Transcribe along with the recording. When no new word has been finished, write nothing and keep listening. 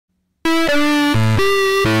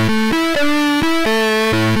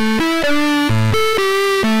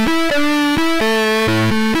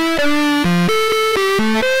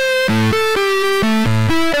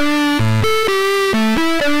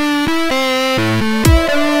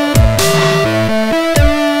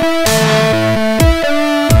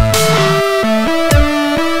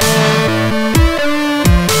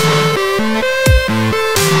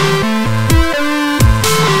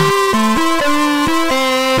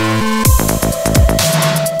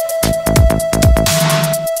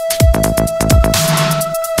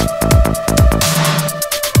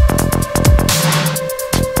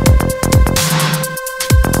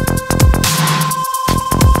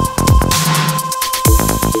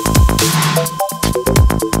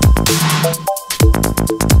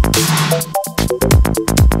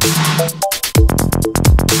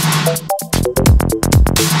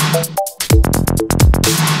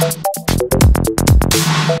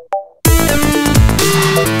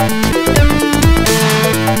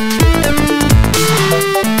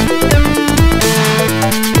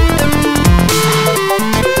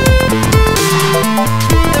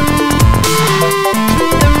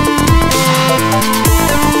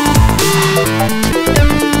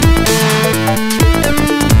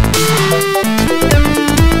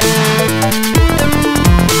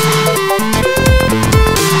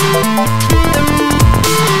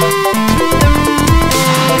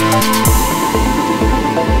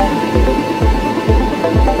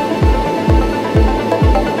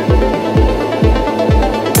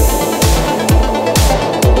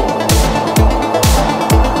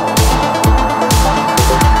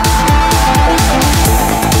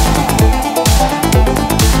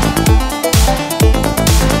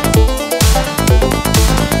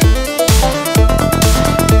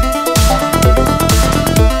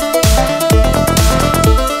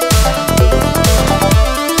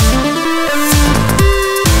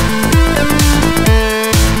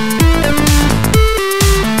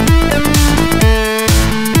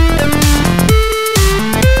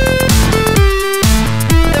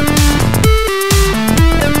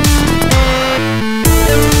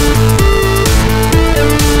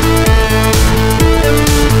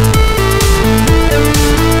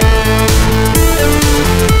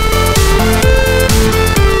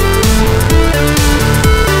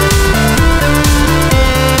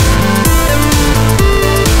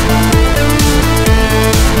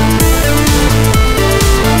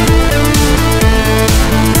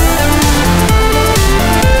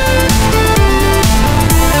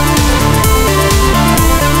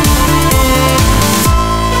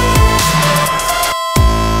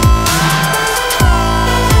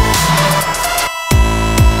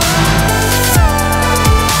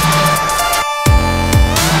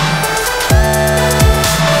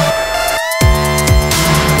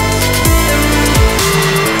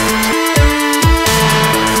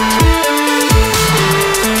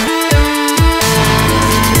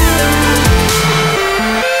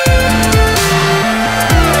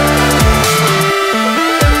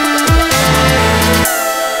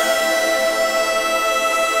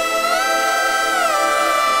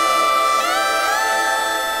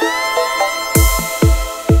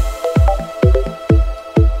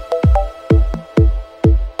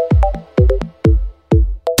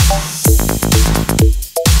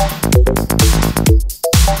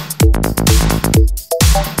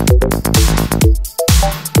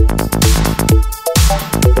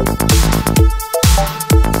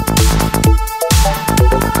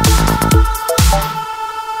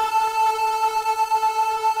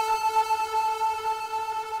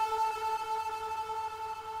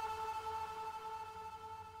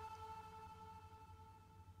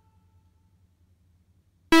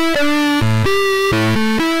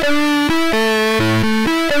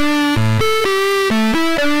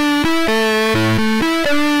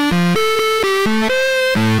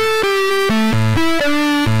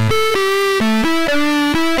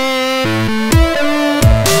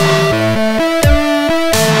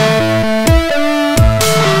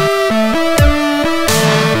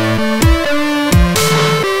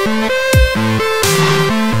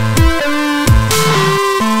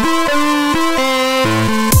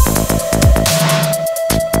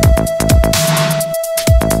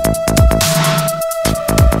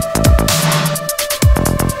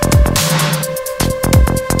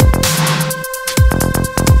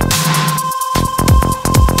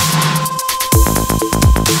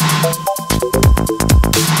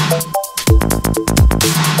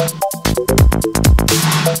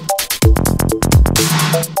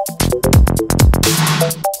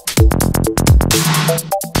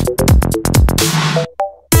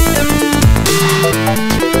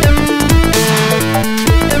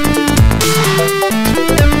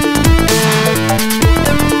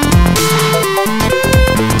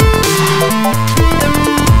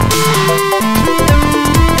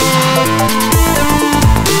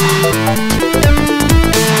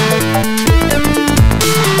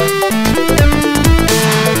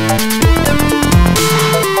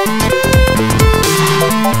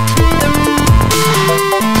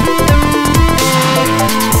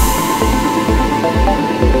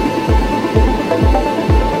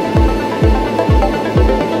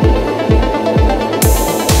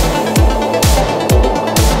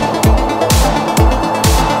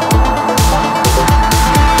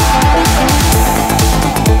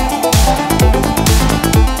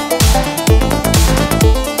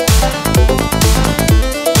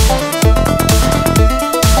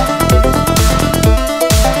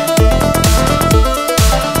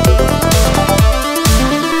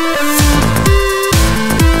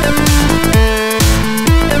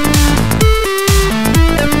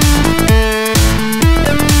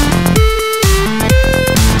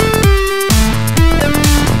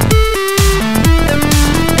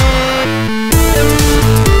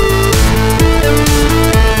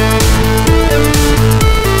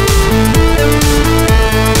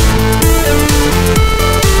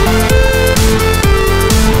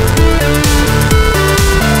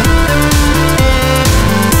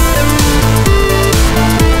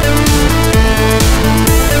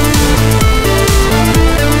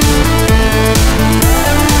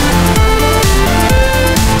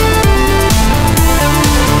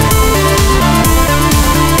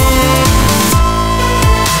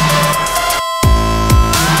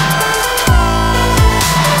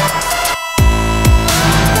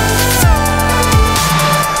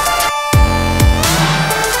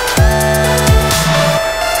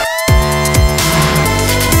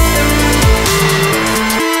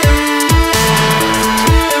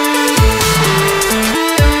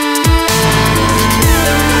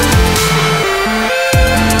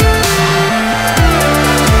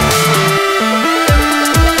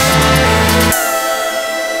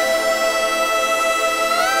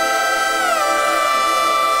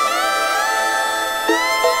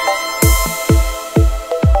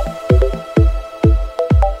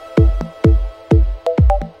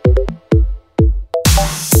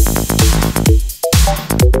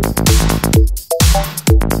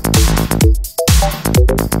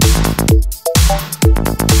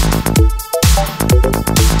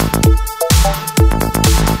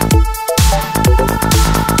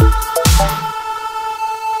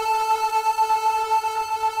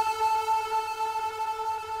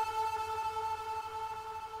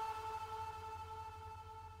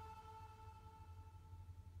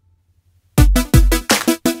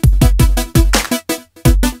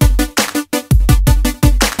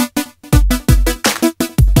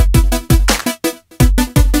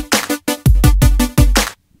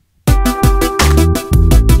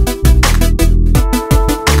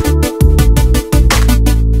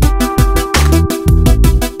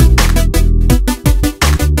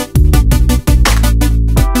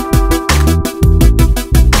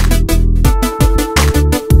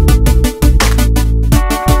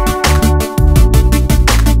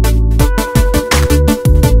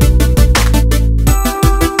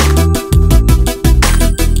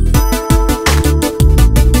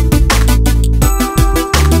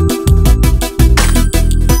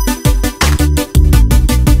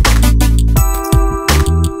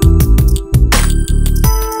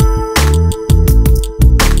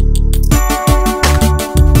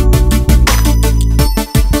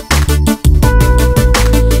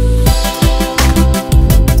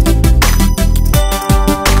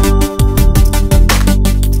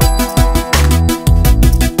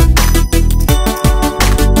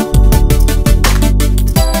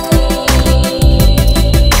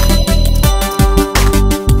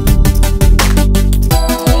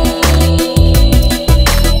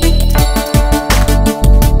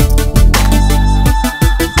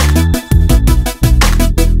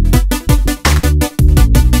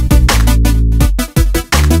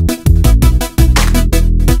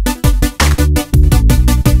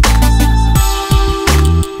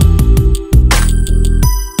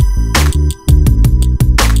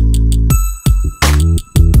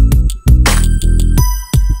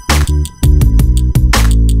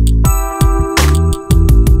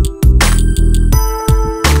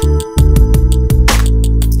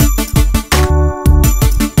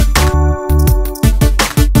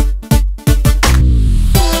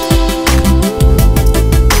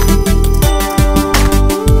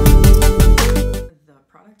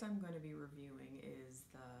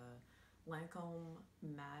Lancome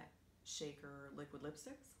matte shaker liquid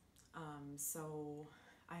lipsticks. So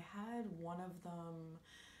I had one of them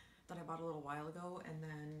that I bought a little while ago, and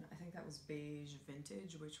then I think that was Beige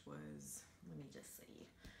Vintage, which was, let me just see,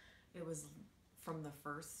 it was from the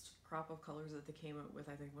first crop of colors that they came out with,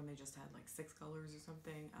 I think when they just had like 6 colors or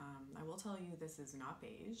something. I will tell you, this is not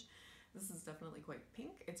beige. This is definitely quite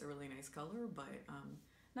pink. It's a really nice color, but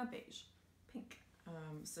not beige, pink.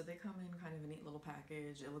 So they come in kind of a neat little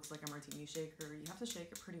package. It looks like a martini shaker. You have to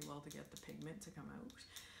shake it pretty well to get the pigment to come out.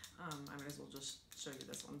 I might as well just show you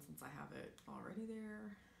this one since I have it already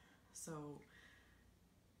there. So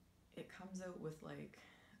it comes out with like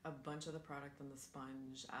a bunch of the product in the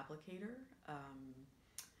sponge applicator.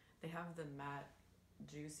 They have the matte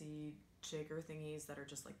juicy shaker thingies that are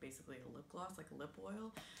just like basically a lip gloss, like a lip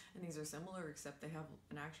oil, and these are similar except they have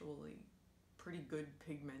an actually pretty good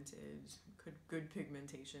pigmentation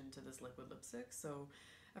to this liquid lipstick. So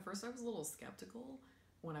at first I was a little skeptical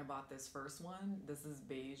when I bought this first one. This is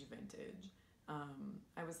Beige Vintage.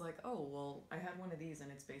 I was like, oh well, I had one of these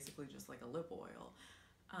and it's basically just like a lip oil,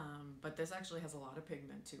 but this actually has a lot of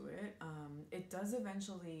pigment to it. It does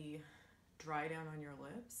eventually dry down on your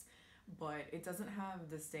lips, but it doesn't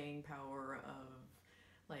have the staying power of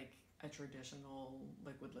like a traditional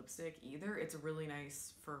liquid lipstick either. It's really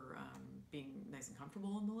nice for being nice and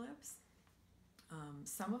comfortable on the lips.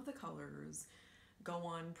 Some of the colors go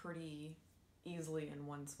on pretty easily in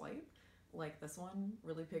one swipe, like this one,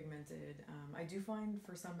 really pigmented. I do find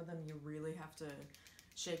for some of them you really have to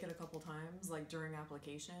shake it a couple times. Like during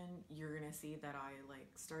application, you're gonna see that I like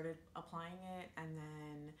started applying it and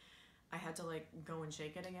then I had to like go and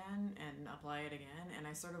shake it again and apply it again, and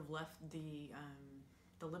I sort of left the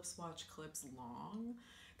lip swatch clips long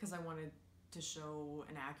because I wanted to show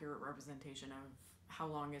an accurate representation of how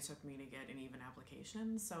long it took me to get an even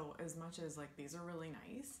application. So as much as like these are really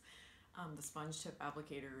nice, the sponge tip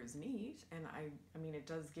applicator is neat, and I mean it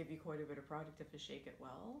does give you quite a bit of product if you shake it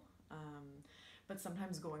well, but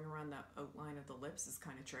sometimes going around that outline of the lips is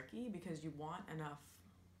kind of tricky because you want enough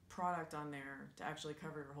product on there to actually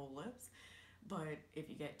cover your whole lips, but if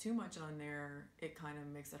you get too much on there it kind of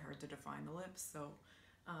makes it hard to define the lips. So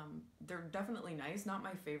they're definitely nice. Not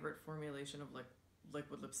my favorite formulation of like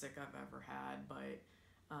liquid lipstick I've ever had, but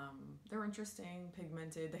they're interesting,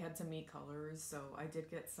 pigmented. They had some neat colors, so I did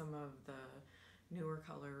get some of the newer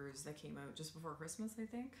colors that came out just before Christmas, I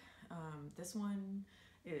think. This one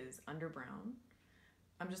is Underbrown.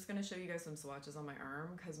 I'm just going to show you guys some swatches on my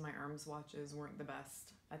arm because my arm swatches weren't the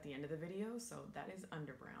best at the end of the video. So that is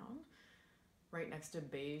Underbrown, right next to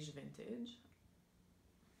Beige Vintage.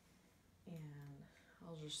 And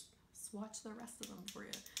I'll just swatch the rest of them for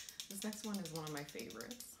you. This next one is one of my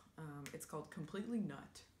favorites. It's called Completely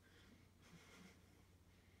Nut.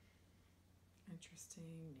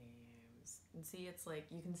 Interesting names. And see, it's like,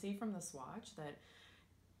 you can see from the swatch that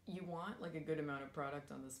you want like a good amount of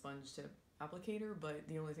product on the sponge tip applicator, but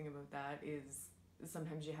the only thing about that is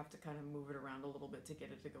sometimes you have to kind of move it around a little bit to get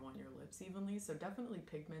it to go on your lips evenly. So definitely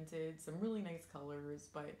pigmented, some really nice colors,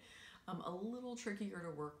 but a little trickier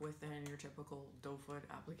to work with than your typical doe foot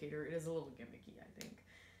applicator. It is a little gimmicky, I think.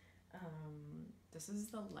 This is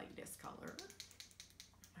the lightest color.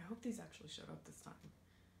 I hope these actually showed up this time.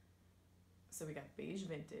 So we got Beige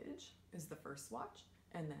Vintage is the first swatch,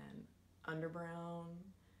 and then Underbrown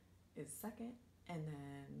is second, and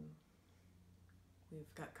then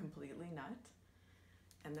we've got Completely Nut,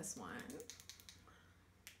 and this one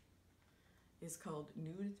is called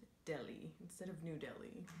Nude Delhi instead of New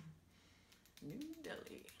Delhi. Nude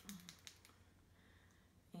Delhi.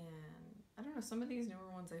 And I don't know, some of these newer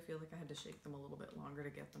ones I feel like I had to shake them a little bit longer to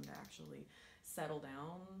get them to actually settle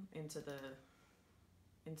down into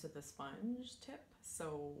the sponge tip.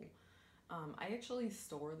 So I actually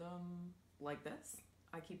store them like this.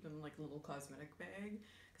 I keep them like a little cosmetic bag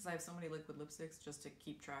because I have so many liquid lipsticks just to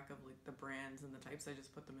keep track of like the brands and the types. I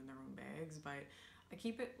just put them in their own bags, but I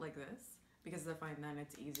keep it like this because I find then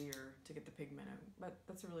it's easier to get the pigment out. But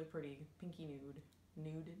that's a really pretty pinky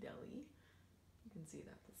nude Delhi. You can see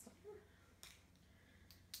that this time.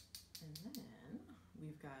 And then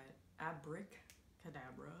we've got A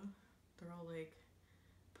Brickadabra. They're all like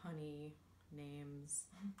punny names,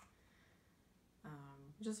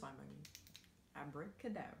 which is fine by me. A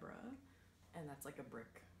Brickadabra, and that's like a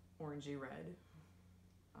brick, orangey red.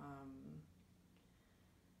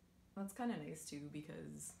 That's kind of nice too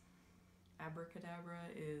because Abracadabra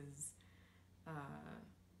is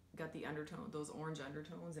got the undertone, those orange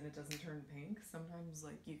undertones, and it doesn't turn pink. Sometimes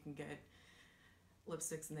like you can get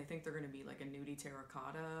lipsticks and they think they're going to be like a nudie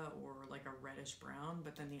terracotta or like a reddish brown,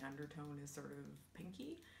 but then the undertone is sort of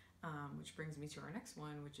pinky, which brings me to our next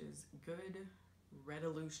one, which is Good Red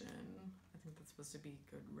Olution. I think that's supposed to be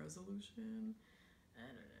Good Resolution. I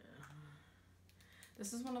don't know.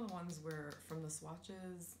 This is one of the ones where from the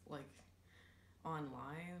swatches, like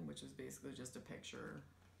online, which is basically just a picture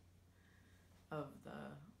of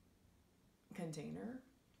the container,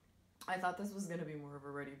 I thought this was going to be more of a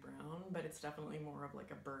reddy brown, but it's definitely more of like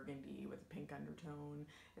a burgundy with a pink undertone.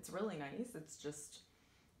 It's really nice. It's just,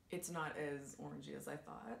 it's not as orangey as I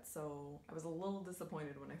thought. So I was a little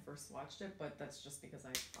disappointed when I first swatched it, but that's just because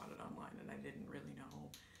I bought it online and I didn't really know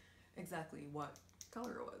exactly what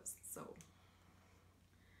color it was. So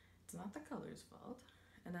it's not the color's fault.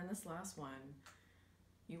 And then this last one,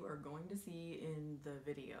 you are going to see in the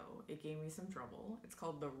video. It gave me some trouble. It's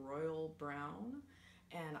called the Royal Brown.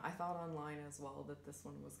 And I thought online as well that this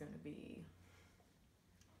one was going to be,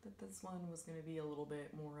 a little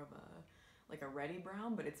bit more of like a reddy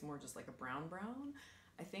brown, but it's more just like a brown.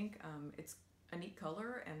 I think it's a neat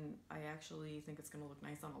color, and I actually think it's going to look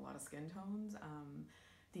nice on a lot of skin tones.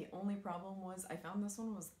 The only problem was I found this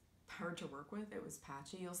one was hard to work with. It was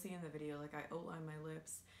patchy. You'll see in the video, like I outline my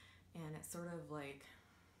lips, and it's sort of like,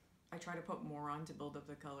 I try to put more on to build up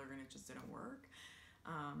the color, and it just didn't work.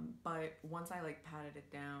 But once I like patted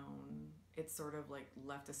it down, it sort of like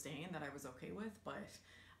left a stain that I was okay with, but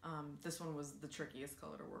this one was the trickiest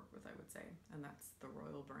color to work with, I would say, and that's the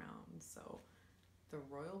Royal Brown. So the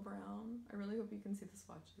Royal Brown, I really hope you can see the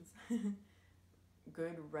swatches.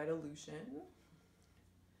 Good Red Olution,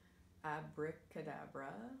 A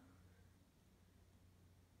Brickadabra,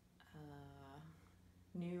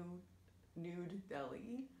 Nude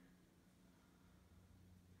Delhi,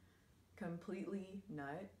 Completely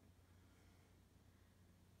Nut,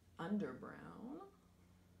 Underbrown,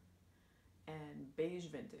 and Beige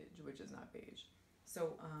Vintage, which is not beige.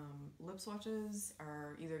 So lip swatches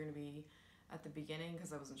are either going to be at the beginning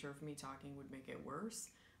because I wasn't sure if me talking would make it worse,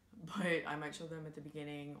 but I might show them at the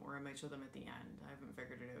beginning or I might show them at the end. I haven't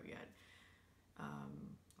figured it out yet.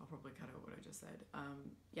 I'll probably cut out what I just said.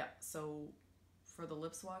 Yeah, so for the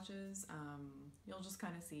lip swatches, you'll just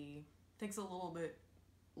kind of see, takes a little bit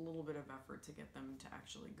of effort to get them to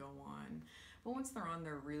actually go on, but once they're on,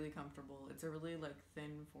 they're really comfortable. It's a really like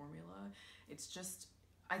thin formula. It's just,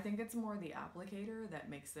 I think it's more the applicator that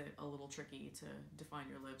makes it a little tricky to define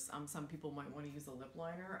your lips. Some people might want to use a lip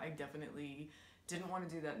liner. I definitely didn't want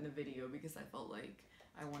to do that in the video because I felt like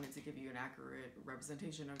I wanted to give you an accurate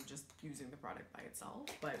representation of just using the product by itself.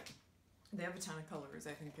 But they have a ton of colors.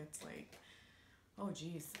 I think it's like, oh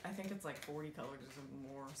geez, I think it's like 40 colors or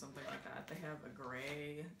more, something like that. They have a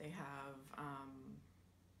gray, they have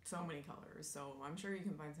so many colors, so I'm sure you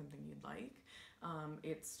can find something you'd like.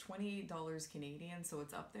 It's $28 Canadian, so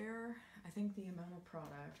it's up there. I think the amount of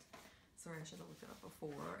product, sorry, I should have looked it up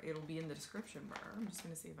before. It'll be in the description bar. I'm just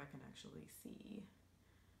gonna see if I can actually see.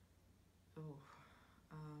 Oh,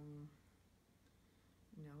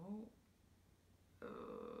 no.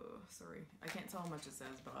 Sorry, I can't tell how much it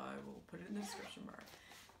says, but I will put it in the description bar.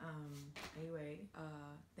 Anyway,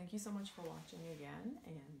 thank you so much for watching again,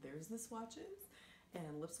 and there's the swatches,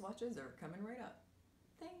 and lip swatches are coming right up.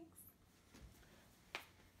 Thanks.